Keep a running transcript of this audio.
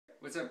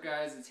What's up,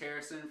 guys? It's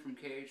Harrison from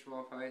KH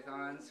Ball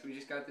Pythons. We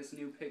just got this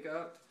new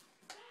pickup.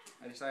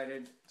 I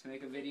decided to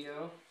make a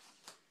video,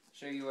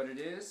 show you what it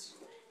is.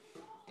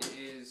 It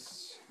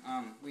is,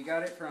 we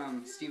got it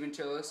from Steve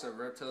Tillis of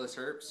Reptillis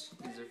Herps.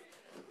 He's a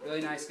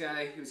really nice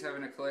guy who's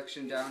having a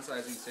collection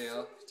downsizing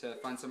sale to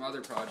fund some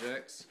other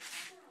projects.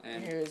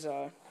 And here's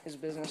his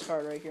business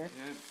card right here.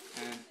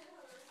 Yeah, and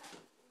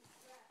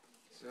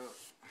so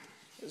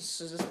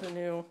this is just the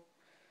new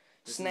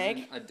this snake.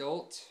 is an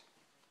adult,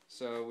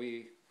 so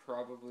we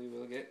probably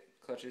will get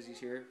clutches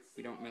each year if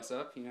we don't mess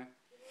up, you know.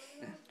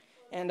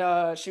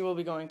 And she will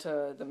be going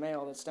to the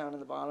male that's down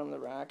in the bottom of the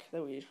rack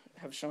that we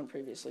have shown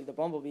previously, the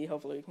Bumblebee.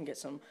 Hopefully we can get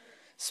some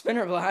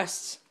spinner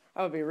blasts.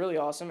 That would be really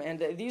awesome.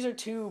 And these are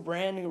two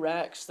brand new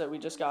racks that we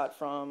just got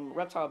from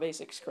Reptile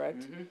Basics, correct?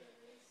 Mm-hmm.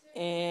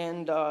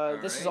 And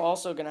this is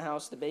also going to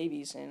house the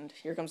babies. And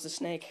here comes the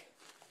snake.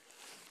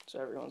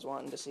 So everyone's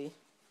wanting to see.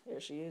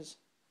 There she is.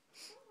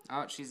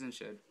 Oh, she's in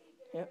shed.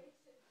 Yep.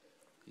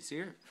 You see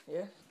her?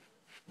 Yeah.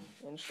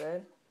 In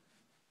shed.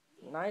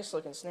 Nice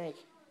looking snake.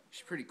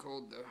 She's pretty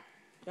cold though.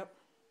 Yep.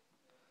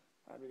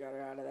 Glad we got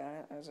her out of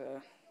that as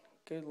a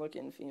good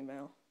looking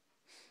female.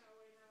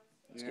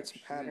 Let's get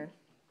some pattern.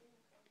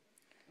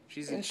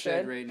 She's in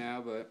shed right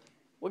now, but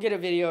we'll get a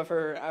video of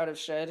her out of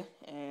shed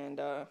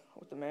and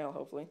with the male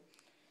hopefully.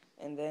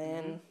 And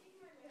then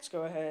let's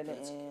go ahead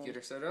and get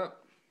her set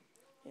up.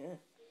 Yeah.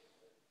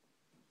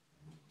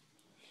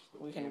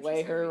 We can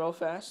weigh her real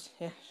fast.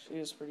 Yeah, she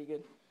is pretty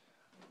good.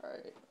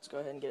 Alright, let's go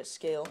ahead and get a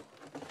scale.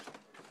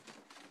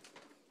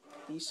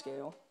 The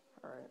scale.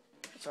 Alright,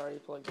 it's already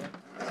plugged in.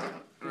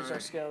 Here's our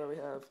scale that we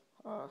have.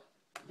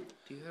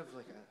 Do you have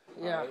like a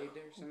hide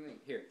or something?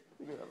 Here.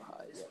 We do have a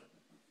hide, yeah.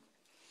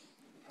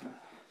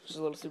 Just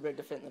a little too big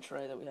to fit in the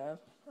tray that we have.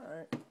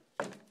 Alright.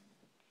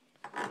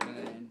 And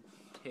then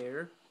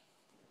tear.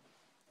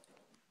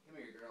 Come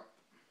here, girl.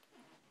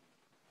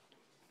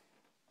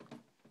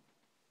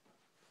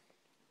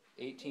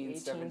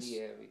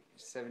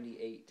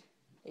 1878.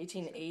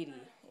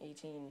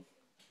 1880.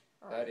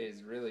 That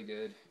is really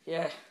good.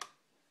 Yeah.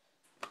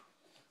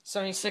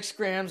 76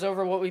 grams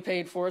over what we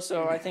paid for,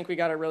 so I think we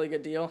got a really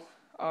good deal.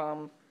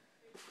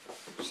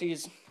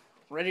 She's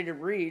ready to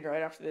breed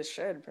right after this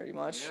shed, pretty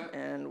much,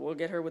 and we'll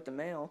get her with the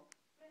male.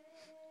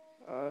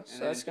 So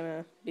that's going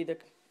to be the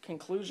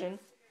conclusion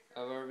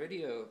of our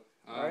video.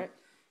 Alright.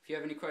 If you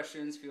have any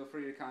questions, feel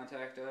free to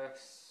contact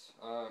us.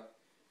 I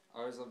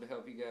always love to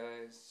help you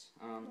guys.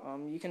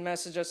 You can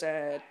message us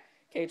at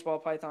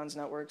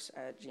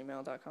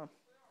khballpythonsnetworks@gmail.com.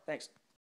 Thanks.